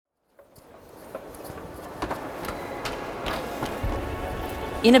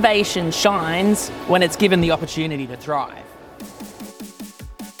Innovation shines when it's given the opportunity to thrive.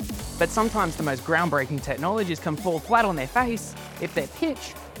 But sometimes the most groundbreaking technologies can fall flat on their face if their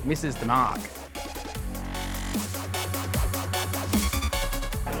pitch misses the mark.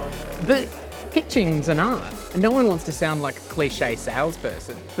 But pitching's an art, and no one wants to sound like a cliche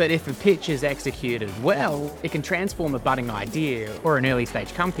salesperson. But if a pitch is executed well, it can transform a budding idea or an early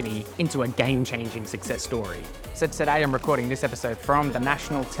stage company into a game-changing success story. So today I'm recording this episode from the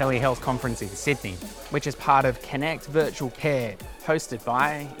National Telehealth Conference in Sydney, which is part of Connect Virtual Care, hosted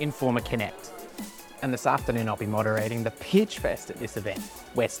by Informa Connect. And this afternoon I'll be moderating the Pitch Fest at this event,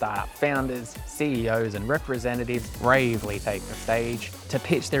 where startup founders, CEOs and representatives bravely take the stage to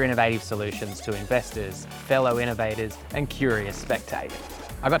pitch their innovative solutions to investors, fellow innovators and curious spectators.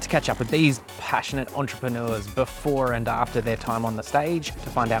 I got to catch up with these passionate entrepreneurs before and after their time on the stage to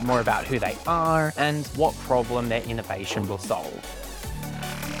find out more about who they are and what problem their innovation will solve.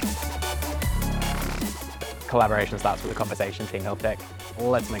 Collaboration starts with a conversation, Team healthtech.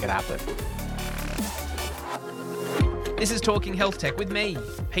 Let's make it happen. This is Talking Health Tech with me,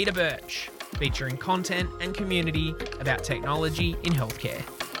 Peter Birch, featuring content and community about technology in healthcare.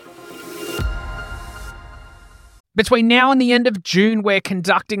 Between now and the end of June, we're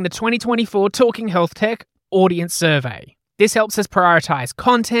conducting the 2024 Talking Health Tech Audience Survey. This helps us prioritise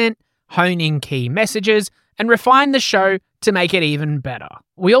content, hone in key messages, and refine the show to make it even better.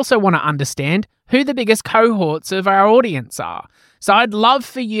 We also want to understand who the biggest cohorts of our audience are. So I'd love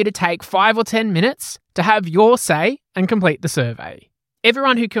for you to take 5 or 10 minutes to have your say and complete the survey.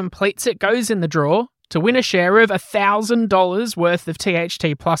 Everyone who completes it goes in the draw to win a share of $1,000 worth of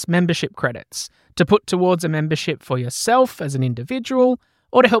THT Plus membership credits to put towards a membership for yourself as an individual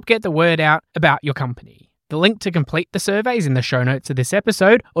or to help get the word out about your company. The link to complete the survey is in the show notes of this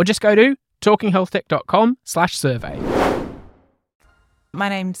episode, or just go to talkinghealthtech.com/survey. My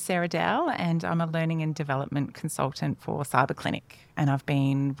name's Sarah Dow and I'm a learning and development consultant for Cyber Clinic, and I've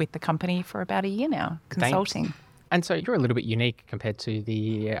been with the company for about a year now, consulting. Thanks. And so you're a little bit unique compared to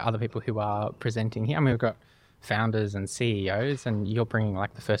the other people who are presenting here. I mean, we've got founders and CEOs, and you're bringing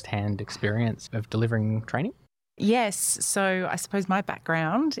like the first-hand experience of delivering training. Yes, so I suppose my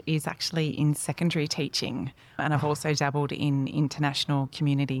background is actually in secondary teaching, and I've also dabbled in international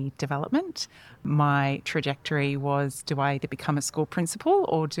community development. My trajectory was, do I either become a school principal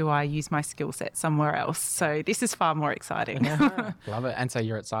or do I use my skill set somewhere else? So this is far more exciting. Love it. And so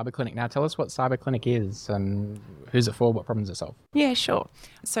you're at Cyber Clinic. Now tell us what Cyber Clinic is and who's it for, what problems it solves. Yeah, sure.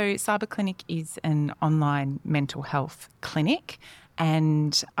 So Cyber Clinic is an online mental health clinic.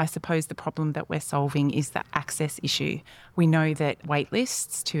 And I suppose the problem that we're solving is the access issue. We know that wait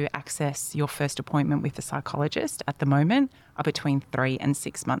lists to access your first appointment with a psychologist at the moment are between 3 and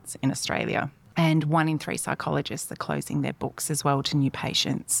 6 months in Australia. And 1 in 3 psychologists are closing their books as well to new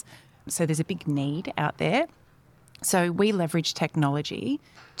patients. So there's a big need out there. So we leverage technology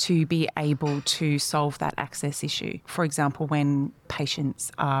to be able to solve that access issue. For example, when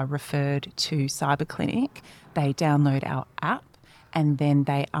patients are referred to Cyber Clinic, they download our app, and then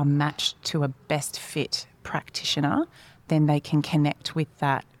they are matched to a best fit practitioner. Then they can connect with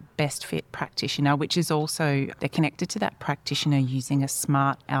that best fit practitioner, which is also, they're connected to that practitioner using a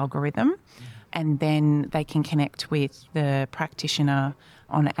smart algorithm. And then they can connect with the practitioner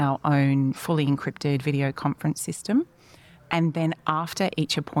on our own fully encrypted video conference system. And then after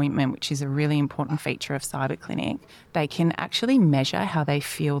each appointment, which is a really important feature of Cyber Clinic, they can actually measure how they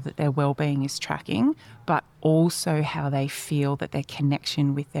feel that their wellbeing is tracking, but also how they feel that their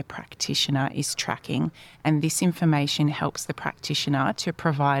connection with their practitioner is tracking. And this information helps the practitioner to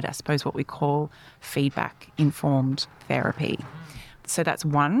provide, I suppose, what we call feedback-informed therapy. So that's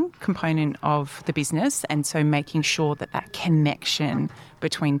one component of the business. And so making sure that that connection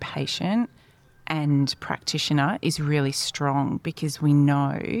between patient and practitioner is really strong, because we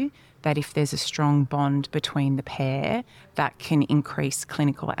know that if there's a strong bond between the pair, that can increase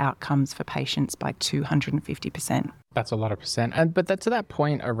clinical outcomes for patients by 250%. That's a lot of percent. But to that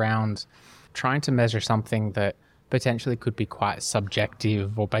point around trying to measure something that potentially could be quite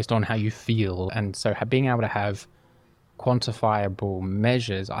subjective or based on how you feel. And so being able to have quantifiable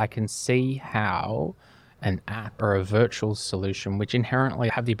measures, I can see how an app or a virtual solution, which inherently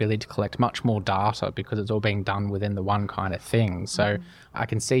have the ability to collect much more data because it's all being done within the one kind of thing. So I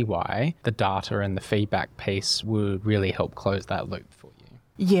can see why the data and the feedback piece would really help close that loop for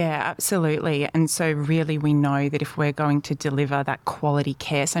you. Yeah, absolutely. And so really we know that if we're going to deliver that quality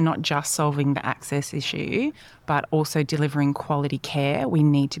care, so not just solving the access issue, but also delivering quality care, we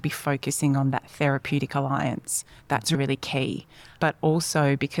need to be focusing on that therapeutic alliance. That's really key. But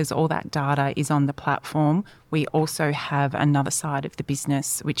also because all that data is on the platform, we also have another side of the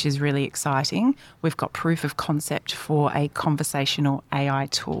business, which is really exciting. We've got proof of concept for a conversational AI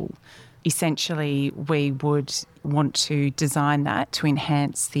tool. Essentially, we would want to design that to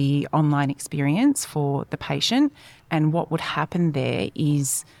enhance the online experience for the patient. And what would happen there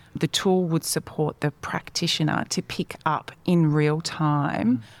is the tool would support the practitioner to pick up in real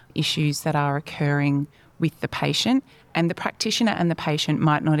time issues that are occurring with the patient. And the practitioner and the patient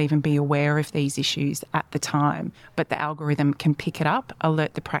might not even be aware of these issues at the time, but the algorithm can pick it up,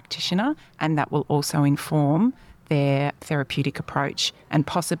 alert the practitioner, and that will also inform their therapeutic approach and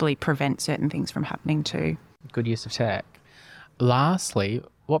possibly prevent certain things from happening too. Good use of tech. Lastly,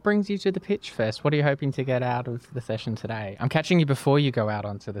 what brings you to the pitch fest? What are you hoping to get out of the session today? I'm catching you before you go out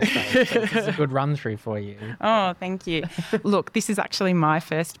onto the stage. So this is a good run through for you. Oh, thank you. Look, this is actually my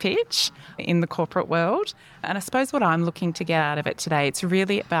first pitch in the corporate world. And I suppose what I'm looking to get out of it today, it's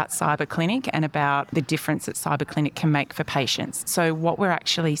really about Cyber Clinic and about the difference that Cyber Clinic can make for patients. So what we're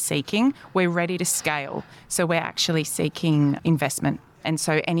actually seeking, we're ready to scale. So we're actually seeking investment. And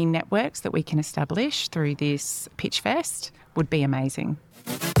so any networks that we can establish through this pitch fest would be amazing.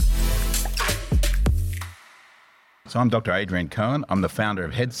 So I'm Dr. Adrian Cohen. I'm the founder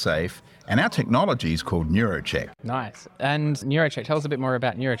of HeadSafe, and our technology is called NeuroCheck. Nice. And NeuroCheck, tell us a bit more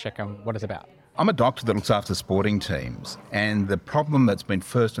about NeuroCheck and what it's about. I'm a doctor that looks after sporting teams, and the problem that's been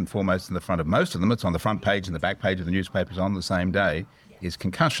first and foremost in the front of most of them, it's on the front page and the back page of the newspapers on the same day, is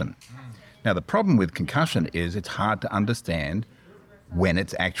concussion. Now, the problem with concussion is it's hard to understand when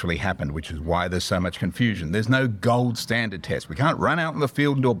it's actually happened, which is why there's so much confusion. There's no gold standard test. We can't run out in the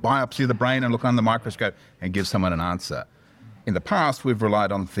field and do a biopsy of the brain and look under the microscope and give someone an answer. In the past, we've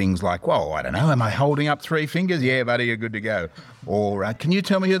relied on things like, well, I don't know, am I holding up 3 fingers? Yeah, buddy, you're good to go. Or can you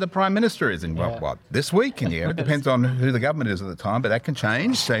tell me who the Prime Minister is? And what, this week? And it depends on who the government is at the time, but that can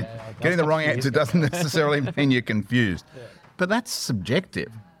change. So getting the wrong answer doesn't necessarily mean you're confused. But that's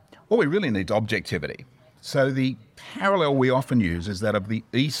subjective. What we really need is objectivity. So the parallel we often use is that of the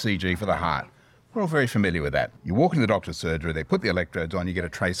ECG for the heart. We're all very familiar with that. You walk into the doctor's surgery, they put the electrodes on, you get a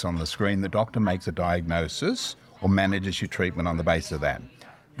trace on the screen, the doctor makes a diagnosis or manages your treatment on the basis of that.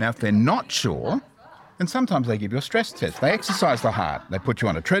 Now, if they're not sure, then sometimes they give you a stress test. They exercise the heart. They put you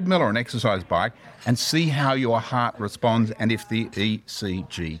on a treadmill or an exercise bike and see how your heart responds and if the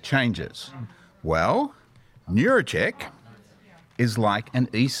ECG changes. Well, NeuroCheck is like an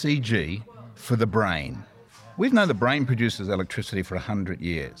ECG for the brain. We've known the brain produces electricity for 100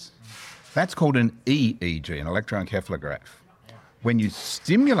 years. That's called an EEG, an electroencephalograph. When you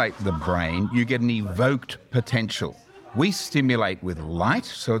stimulate the brain, you get an evoked potential. We stimulate with light,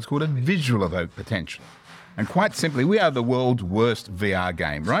 so it's called a visual evoked potential. And quite simply, we are the world's worst VR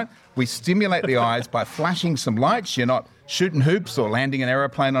game, right? We stimulate the eyes by flashing some lights. You're not shooting hoops or landing an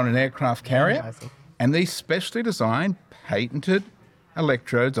aeroplane on an aircraft carrier. And these specially designed, patented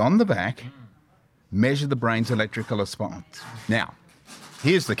electrodes on the back measure the brain's electrical response. Now,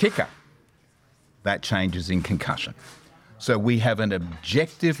 here's the kicker. That changes in concussion. So we have an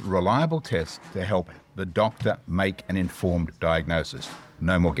objective, reliable test to help the doctor make an informed diagnosis.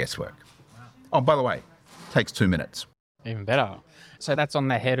 No more guesswork. Oh, by the way, takes 2 minutes. Even better. So that's on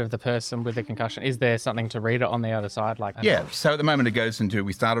the head of the person with the concussion. Is there something to read it on the other side? Yeah, so at the moment it goes into,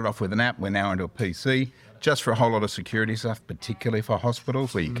 we started off with an app, we're now into a PC, just for a whole lot of security stuff, particularly for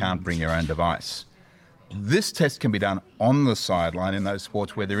hospitals where you can't bring your own device. This test can be done on the sideline in those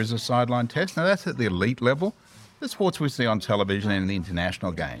sports where there is a sideline test. Now, that's at the elite level. The sports we see on television and in the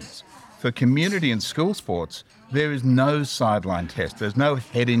international games. For community and school sports, there is no sideline test. There's no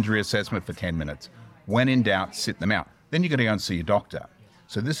head injury assessment for 10 minutes. When in doubt, sit them out. Then you've got to go and see your doctor.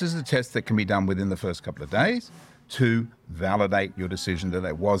 So this is a test that can be done within the first couple of days to validate your decision that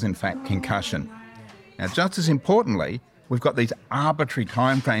there was, in fact, concussion. Now, just as importantly, we've got these arbitrary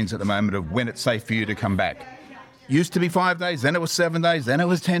timeframes at the moment of when it's safe for you to come back. Used to be 5 days, then it was 7 days, then it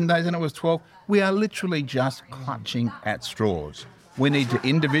was 10 days, then it was 12. We are literally just clutching at straws. We need to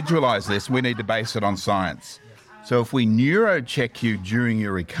individualise this. We need to base it on science. So if we neurocheck you during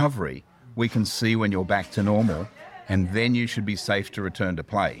your recovery, we can see when you're back to normal, and then you should be safe to return to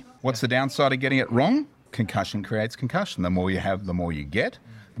play. What's the downside of getting it wrong? Concussion creates concussion. The more you have, the more you get,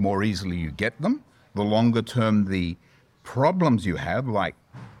 the more easily you get them, the longer term the problems you have, like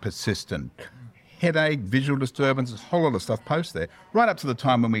persistent headache, visual disturbances, a whole lot of stuff post there, right up to the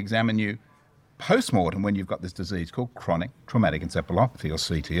time when we examine you post-mortem when you've got this disease called chronic traumatic encephalopathy, or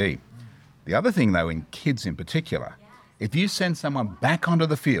CTE. The other thing, though, in kids in particular, if you send someone back onto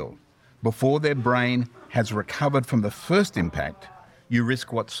the field before their brain has recovered from the first impact, you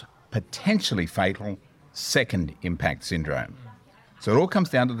risk what's potentially fatal second impact syndrome. So it all comes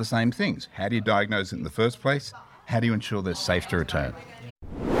down to the same things. How do you diagnose it in the first place? How do you ensure they're safe to return?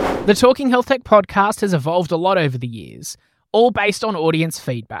 The Talking Health Tech podcast has evolved a lot over the years, all based on audience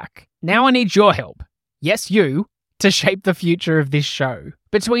feedback. Now I need your help. Yes, you, to shape the future of this show.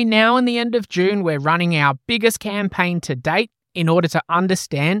 Between now and the end of June, we're running our biggest campaign to date in order to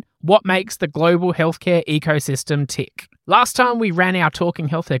understand what makes the global healthcare ecosystem tick. Last time we ran our Talking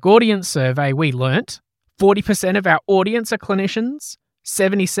Health Tech audience survey, we learnt 40% of our audience are clinicians,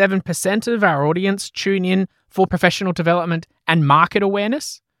 77% of our audience tune in for professional development and market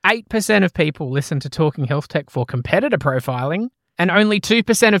awareness, 8% of people listen to Talking Health Tech for competitor profiling, and only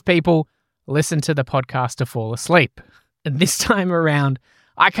 2% of people listen to the podcast to fall asleep. And this time around,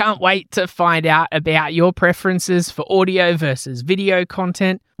 I can't wait to find out about your preferences for audio versus video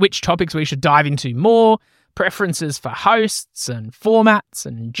content, which topics we should dive into more, preferences for hosts and formats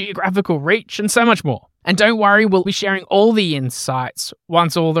and geographical reach, and so much more. And don't worry, we'll be sharing all the insights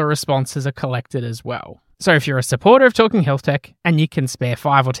once all the responses are collected as well. So if you're a supporter of Talking Health Tech and you can spare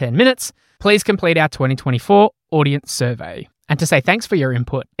 5 or 10 minutes, please complete our 2024 audience survey. And to say thanks for your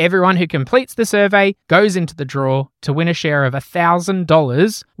input, everyone who completes the survey goes into the draw to win a share of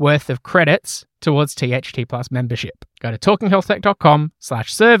 $1,000 worth of credits towards THT Plus membership. Go to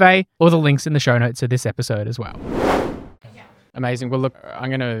talkinghealthtech.com/survey, or the links in the show notes of this episode as well. Amazing. Well, look, I'm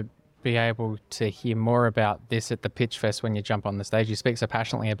going to be able to hear more about this at the Pitch Fest when you jump on the stage. You speak so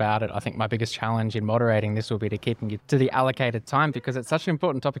passionately about it. I think my biggest challenge in moderating this will be to keeping you to the allocated time, because it's such an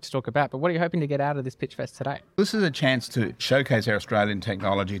important topic to talk about. But what are you hoping to get out of this Pitch Fest today? This is a chance to showcase our Australian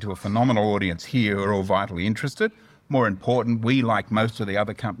technology to a phenomenal audience here who are all vitally interested. More important, we, like most of the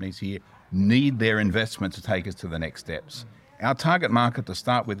other companies here, need their investment to take us to the next steps. Our target market to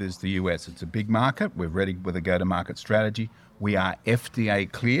start with is the US. It's a big market. We're ready with a go-to-market strategy. We are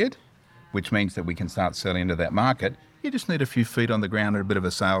FDA cleared, which means that we can start selling into that market. You just need a few feet on the ground and a bit of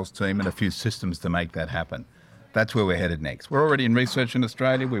a sales team and a few systems to make that happen. That's where we're headed next. We're already in research in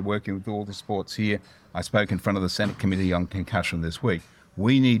Australia. We're working with all the sports here. I spoke in front of the Senate Committee on Concussion this week.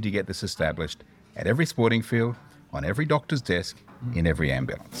 We need to get this established at every sporting field, on every doctor's desk, in every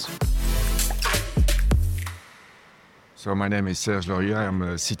ambulance. So my name is Serge Laurier. I'm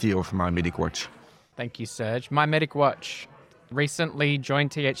a CTO of My Medic Watch. Thank you, Serge. My Medic Watch recently joined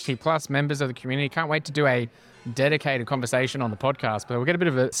THT Plus, members of the community. Can't wait to do a dedicated conversation on the podcast, but we'll get a bit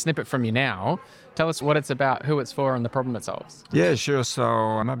of a snippet from you now. Tell us what it's about, who it's for, and the problem it solves. Yeah, sure.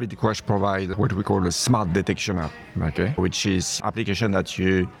 So My Medic Watch provides what we call a smart detection app, okay, which is application that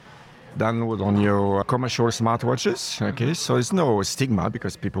you download on your commercial smartwatches, okay? So it's no stigma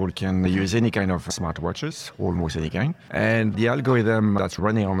because people can use any kind of smartwatches, almost any kind. And the algorithm that's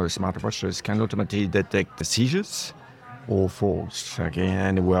running on the smartwatches can automatically detect seizures or falls, okay?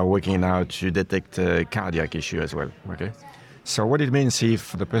 And we are working now to detect cardiac issue as well, okay? So what it means,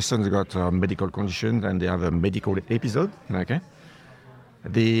 if the person's got a medical condition and they have a medical episode, okay,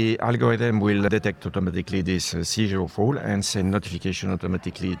 the algorithm will detect automatically this seizure or fall and send notification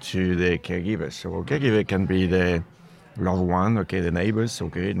automatically to the caregiver. So caregiver can be the loved one, okay, the neighbors,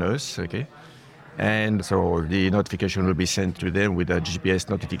 okay, nurse, okay. And so the notification will be sent to them with the GPS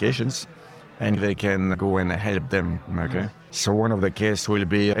notifications, and they can go and help them, okay. So one of the cases will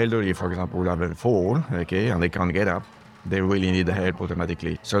be elderly, for example, have a fall, okay, and they can't get up. They really need help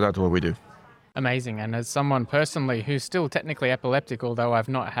automatically. So that's what we do. Amazing. And as someone personally who's still technically epileptic, although I've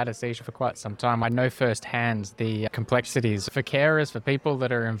not had a seizure for quite some time, I know firsthand the complexities for carers, for people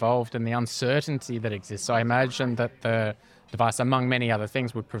that are involved, and the uncertainty that exists. So I imagine that the device, among many other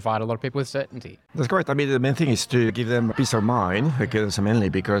things, would provide a lot of people with certainty. That's correct. I mean, the main thing is to give them peace of mind, okay, so mainly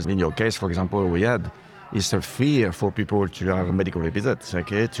because in your case, for example, we had is a fear for people to have a medical episode,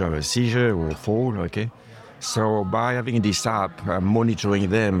 okay, to have a seizure or fall, okay. So by having this app, monitoring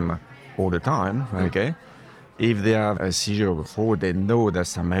them all the time, okay, if they have a seizure or fall, they know that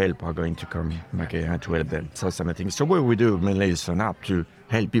some help are going to come, okay, and to help them. So something. So what we do mainly is an app to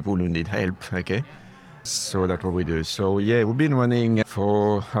help people who need help, okay. So that's what we do. So yeah, we've been running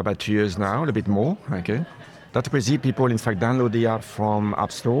for about 2 years now, a bit more, okay. That's easy. People, in fact, download the app from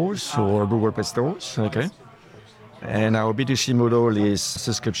App Stores or Google Play Stores, okay. And our B2C model is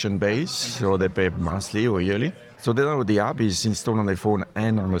subscription-based, so they pay monthly or yearly. So they download the app, is installed on their phone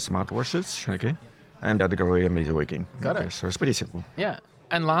and on the smartwatches, okay. And the algorithm is working. Got it. Okay, so it's pretty simple. Yeah.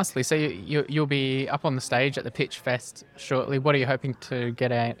 And lastly, so you'll be up on the stage at the Pitch Fest shortly. What are you hoping to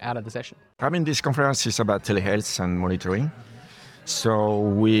get out of the session? I mean, this conference is about telehealth and monitoring. So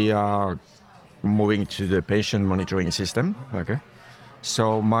we are moving to the patient monitoring system, okay?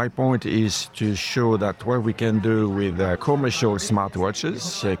 So my point is to show that what we can do with commercial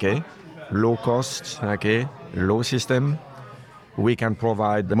smartwatches, okay, low cost, okay, low system, we can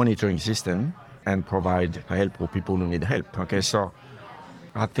provide the monitoring system and provide help for people who need help, okay? So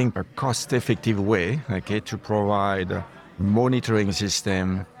I think a cost-effective way, okay, to provide a monitoring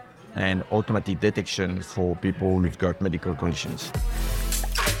system and automatic detection for people who've got medical conditions.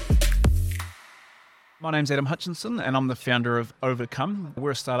 My name's Adam Hutchinson and I'm the founder of Overcome.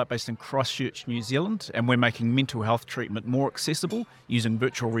 We're a startup based in Christchurch, New Zealand, and we're making mental health treatment more accessible using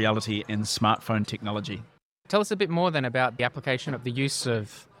virtual reality and smartphone technology. Tell us a bit more then about the application of the use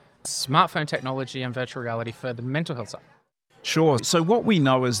of smartphone technology and virtual reality for the mental health side. Sure. So what we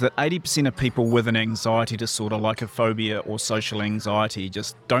know is that 80% of people with an anxiety disorder like a phobia or social anxiety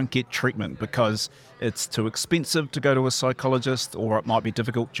just don't get treatment because it's too expensive to go to a psychologist, or it might be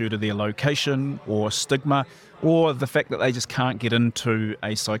difficult due to their location or stigma, or the fact that they just can't get into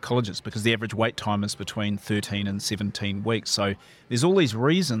a psychologist because the average wait time is between 13 and 17 weeks. So there's all these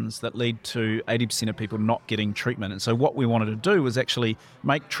reasons that lead to 80% of people not getting treatment. And so what we wanted to do was actually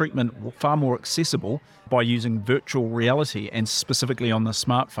make treatment far more accessible by using virtual reality and specifically on the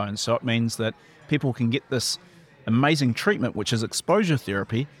smartphone. So it means that people can get this amazing treatment, which is exposure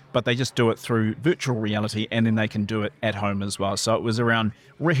therapy, but they just do it through virtual reality and then they can do it at home as well. So it was around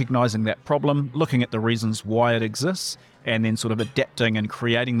recognizing that problem, looking at the reasons why it exists, and then sort of adapting and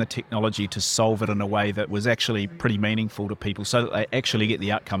creating the technology to solve it in a way that was actually pretty meaningful to people so that they actually get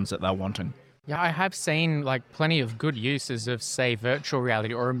the outcomes that they're wanting. Yeah, I have seen plenty of good uses of, say, virtual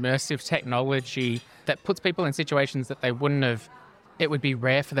reality or immersive technology that puts people in situations that they wouldn't have. It would be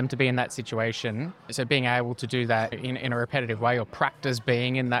rare for them to be in that situation. So being able to do that in a repetitive way or practice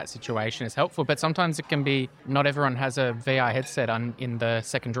being in that situation is helpful. But sometimes it can be not everyone has a VR headset in the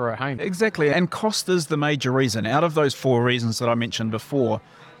second drawer at home. Exactly. And cost is the major reason. Out of those 4 reasons that I mentioned before,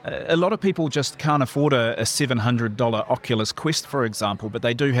 a lot of people just can't afford a $700 Oculus Quest, for example, but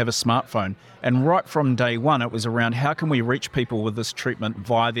they do have a smartphone. And right from day one, it was around how can we reach people with this treatment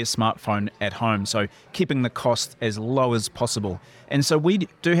via their smartphone at home, so keeping the cost as low as possible. And so we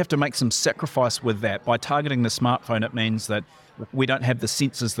do have to make some sacrifice with that. By targeting the smartphone, it means that we don't have the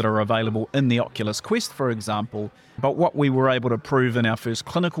sensors that are available in the Oculus Quest, for example. But what we were able to prove in our first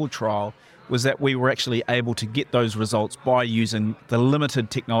clinical trial was that we were actually able to get those results by using the limited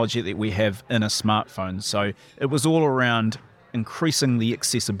technology that we have in a smartphone. So it was all around increasing the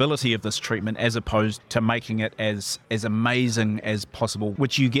accessibility of this treatment as opposed to making it as amazing as possible,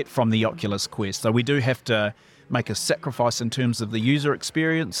 which you get from the Oculus Quest. So we do have to make a sacrifice in terms of the user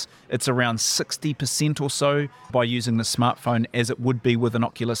experience. It's around 60% or so by using the smartphone as it would be with an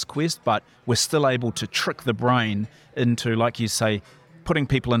Oculus Quest, but we're still able to trick the brain into, like you say, putting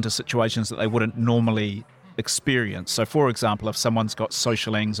people into situations that they wouldn't normally experience. So for example, if someone's got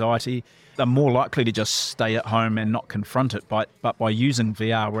social anxiety, they're more likely to just stay at home and not confront it. But by using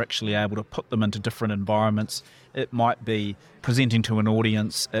VR, we're actually able to put them into different environments. It might be presenting to an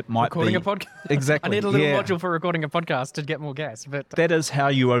audience. It might recording be a podcast. Exactly. I need a little module for recording a podcast to get more guests. But that is how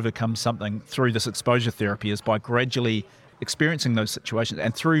you overcome something through this exposure therapy, is by gradually experiencing those situations.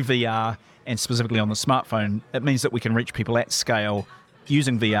 And through VR, and specifically on the smartphone, it means that we can reach people at scale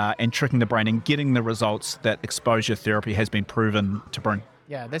using VR and tricking the brain and getting the results that exposure therapy has been proven to bring.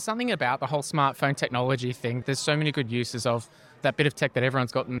 Yeah, there's something about the whole smartphone technology thing. There's so many good uses of that bit of tech that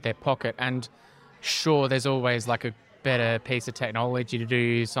everyone's got in their pocket. And sure, there's always a better piece of technology to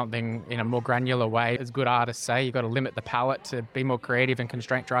do something in a more granular way. As good artists say, you've got to limit the palette to be more creative, and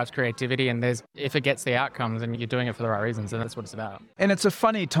constraint drives creativity. And if it gets the outcomes, then you're doing it for the right reasons, and that's what it's about. And it's a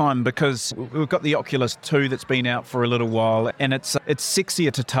funny time because we've got the Oculus 2 that's been out for a little while, and it's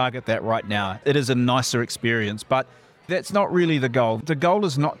sexier to target that right now. It is a nicer experience, but that's not really the goal. The goal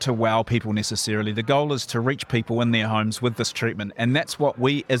is not to wow people necessarily. The goal is to reach people in their homes with this treatment. And that's what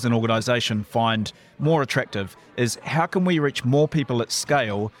we as an organisation find more attractive, is how can we reach more people at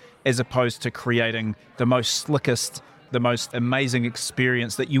scale as opposed to creating the most slickest, the most amazing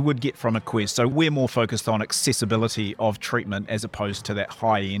experience that you would get from a Quest. So we're more focused on accessibility of treatment as opposed to that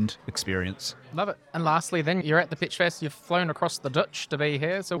high-end experience. Love it. And lastly then, you're at the Pitch Fest. You've flown across the Dutch to be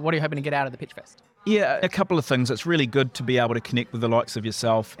here. So what are you hoping to get out of the Pitch Fest? Yeah, a couple of things. It's really good to be able to connect with the likes of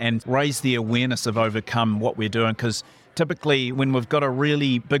yourself and raise the awareness of Overcome, what we're doing, because Typically, when we've got a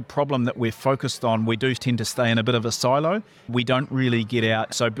really big problem that we're focused on, we do tend to stay in a bit of a silo. We don't really get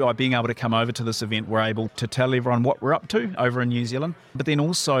out. So by being able to come over to this event, we're able to tell everyone what we're up to over in New Zealand. But then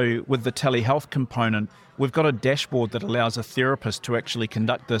also with the telehealth component, we've got a dashboard that allows a therapist to actually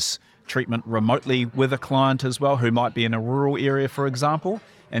conduct this treatment remotely with a client as well, who might be in a rural area, for example.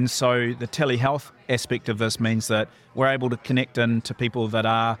 And so the telehealth aspect of this means that we're able to connect in to people that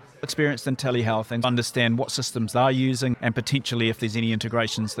are experienced in telehealth and understand what systems they're using and potentially if there's any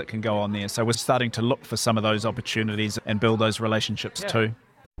integrations that can go on there. So we're starting to look for some of those opportunities and build those relationships too.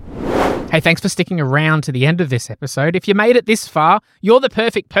 Hey, thanks for sticking around to the end of this episode. If you made it this far, you're the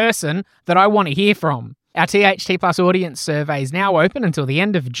perfect person that I want to hear from. Our THT Plus audience survey is now open until the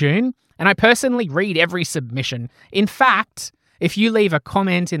end of June, and I personally read every submission. In fact, if you leave a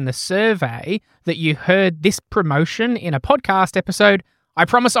comment in the survey that you heard this promotion in a podcast episode, I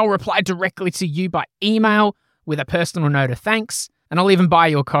promise I'll reply directly to you by email with a personal note of thanks, and I'll even buy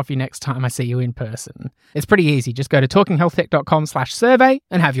you a coffee next time I see you in person. It's pretty easy. Just go to talkinghealthtech.com/survey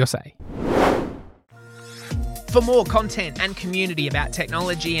and have your say. For more content and community about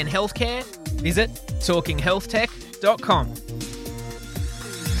technology and healthcare, visit talkinghealthtech.com.